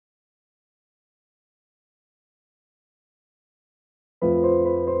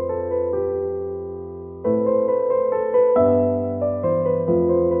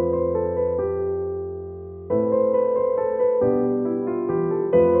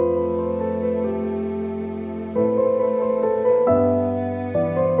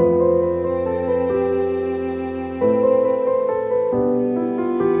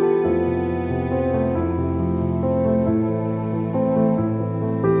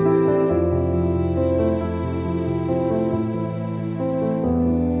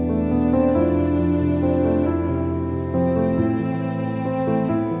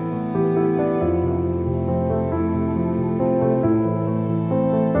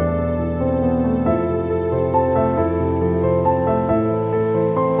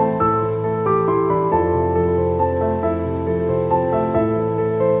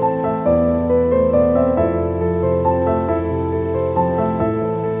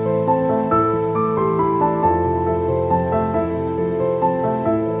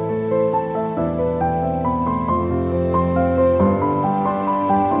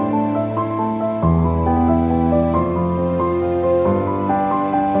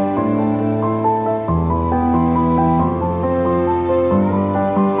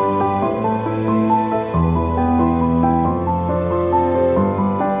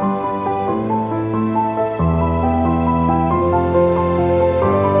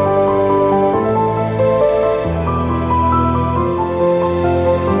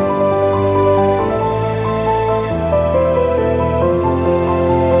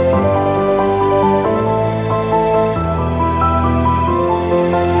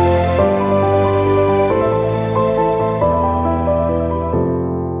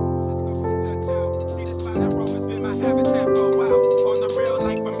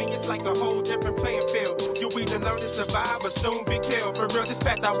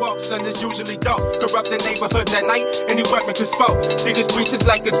walk, sun is usually dark. Corrupting neighborhoods at night, any weapon can spark. See the streets is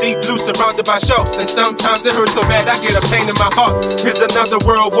like a deep blue surrounded by sharks. And sometimes it hurts so bad I get a pain in my heart. Here's another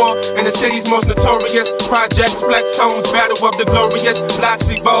world war, in the city's most notorious. Projects, flex homes, battle of the glorious.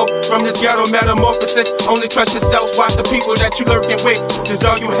 Blocks evolve from this ghetto metamorphosis. Only trust yourself, watch the people that you lurking with. Cause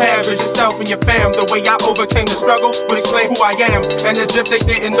all you have is yourself and your fam. The way I overcame the struggle would explain who I am. And as if they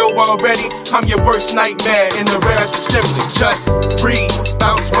didn't know already, I'm your worst nightmare in the rarest assembly. Just breathe,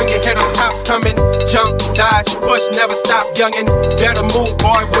 bounce when you hear them cops coming. Jump, dodge, push, never stop, youngin'. Better move,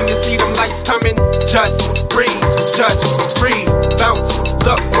 boy, when you see them lights coming. Just breathe, bounce.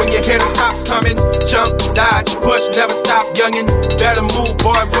 Look when you hear them cops coming. Jump, dodge, push, never stop, youngin'. Better move,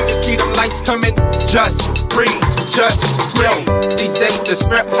 boy, when you see them lights coming. Just breathe, These days the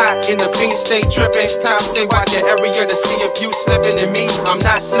strip hot and the fiends stay trippin'. Cops stay watching area to see if you slippin'. And me, I'm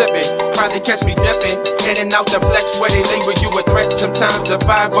not slippin'. Probably catch me dippin'. In and out the flex where they label you a threat. Sometimes the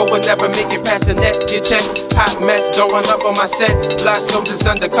 5-0 will never make it past the net. Get checked, hot mess, don't run up on my set. Blood soldiers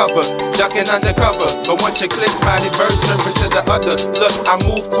undercover, ducking undercover. But once you click, spotted birds turn to the other. Look, I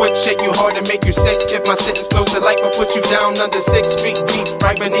move quick, shake you hard and make you sick. If my sentence close to life, I'll put you down under 6 feet deep,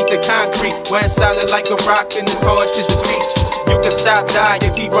 right beneath the concrete. Where it's solid like a rock and it's hard to defeat. You can stop, die, you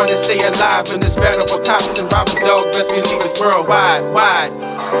keep running, stay alive. In this battle with cops and robbers, dog, best believe it's worldwide, wide.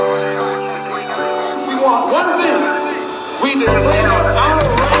 We want one thing. We declare our right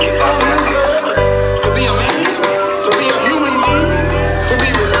on this earth to be a man, to be a human being, to be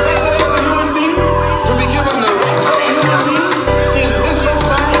respected as a human being, to be given the rights of a human being in this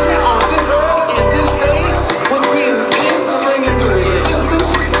society, on this earth, in this day, which we intend to bring into existence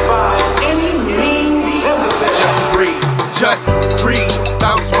by any means necessary. Just breathe,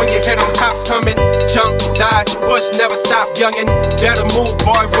 bounce when you hear them cops coming. Jump, dodge, push, never stop, youngin'. Better move,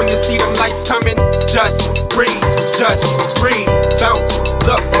 boy, when you see them lights coming. Just breathe, bounce.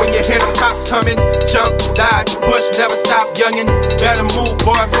 Look when you hear them cops coming. Jump, dodge, push, never stop, youngin'. Better move,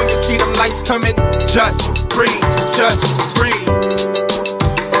 boy, when you see them lights coming. Just breathe, just breathe.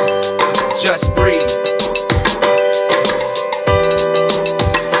 Just breathe.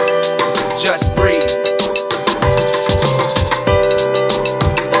 Just breathe.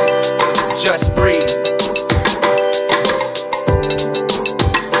 Just breathe.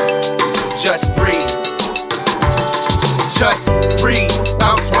 Just breathe. Just breathe.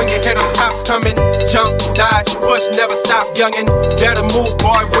 Bounce when you hear them cops coming. Jump, dodge, push, never stop, youngin'. Better move,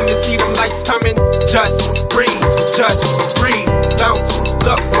 boy, when you see them lights coming. Just breathe, bounce.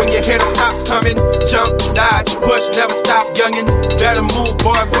 Look when you hear them cops coming. Jump, dodge, push, never stop, youngin'. Better move,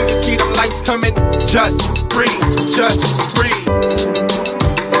 boy, when you see them lights coming. Just breathe, just breathe.